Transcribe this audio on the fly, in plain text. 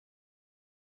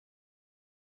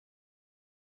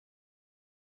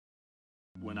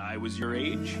When I was your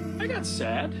age, I got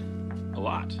sad. A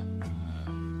lot.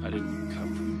 I didn't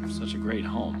come from such a great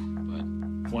home,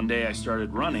 but one day I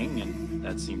started running, and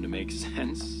that seemed to make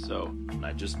sense, so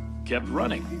I just kept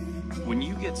running. When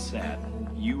you get sad,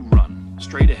 you run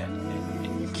straight ahead,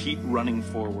 and you keep running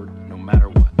forward no matter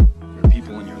what. There are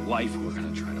people in your life who are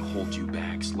going to try to hold you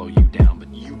back, slow you down, but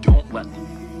you don't let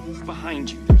them. Look behind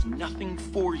you. There's nothing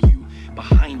for you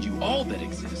behind you. All that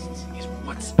exists is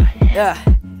what's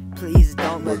ahead. Please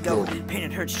don't let go. Pain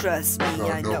and hurt, trust me,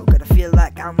 I know. Gotta feel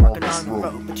like I'm walking on the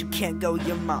road, but you can't go,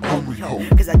 you're my only hope.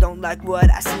 Cause I don't like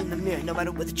what I see in the mirror. No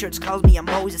matter what the church calls me, I'm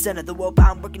always the center. The rope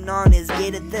I'm working on is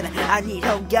getting thinner. I need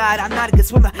help, God, I'm not a good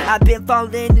swimmer. I've been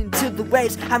falling into the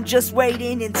waves. I'm just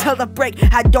waiting until I break.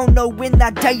 I don't know when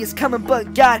that day is coming,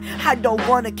 but God, I don't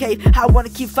wanna cave. I wanna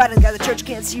keep fighting. God, the church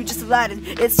can't see you, just a lighting.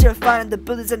 It's terrifying, the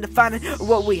buildings and defining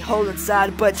what we hold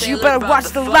inside. But you better watch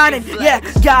the lining. Yeah,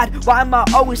 God, why am I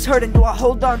always hurting? Do I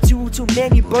hold on to too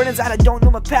many burdens? I don't know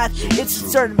my path, it's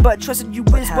uncertain, but trusting you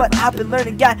is what I've been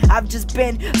learning. God, I've just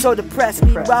been so depressed.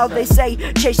 Meanwhile, they say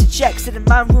chase the check, sit in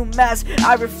my room as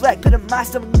I reflect, put in my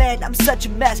stomach, man, I'm such a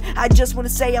mess. I just wanna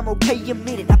say I'm okay, you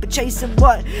mean it. I've been chasing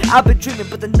what I've been dreaming,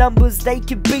 but the numbers, they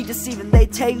can be deceiving. They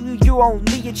tell you you're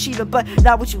only achieving, but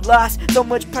not what you lost. So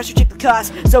much pressure, check the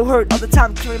cost. So hurt all the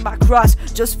time, carrying my cross.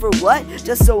 Just for what?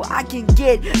 Just so I can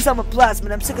get some applause.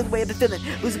 Man, I'm sick of the way I've been feeling,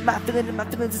 losing my feeling, and my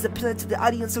feelings is appealing to the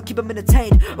audience, so keep them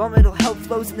entertained. While mental health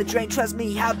flows in the drain, trust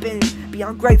me, I've been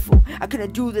beyond grateful. I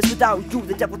couldn't do this without you.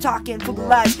 The devil talking full of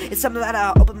lies. It's something that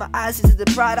I open my eyes into the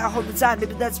pride I hold inside.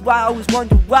 Maybe that's why I always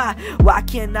wonder why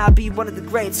can't I be one of the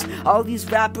greats? All these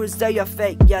rappers, they are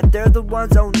fake. Yeah, they're the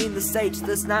ones owning the stage.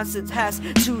 This nonsense has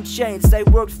to change. They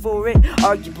worked for it,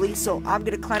 arguably, so I'm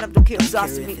gonna climb up, don't care what's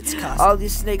costing me. All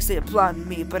these snakes, they applauding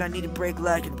me, but I need a break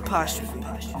like an apostrophe.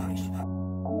 I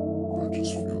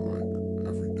just feel like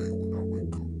every day when I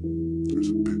wake up, there's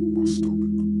a pit in my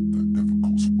stomach that never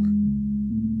goes away.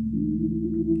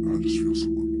 I just feel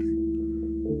so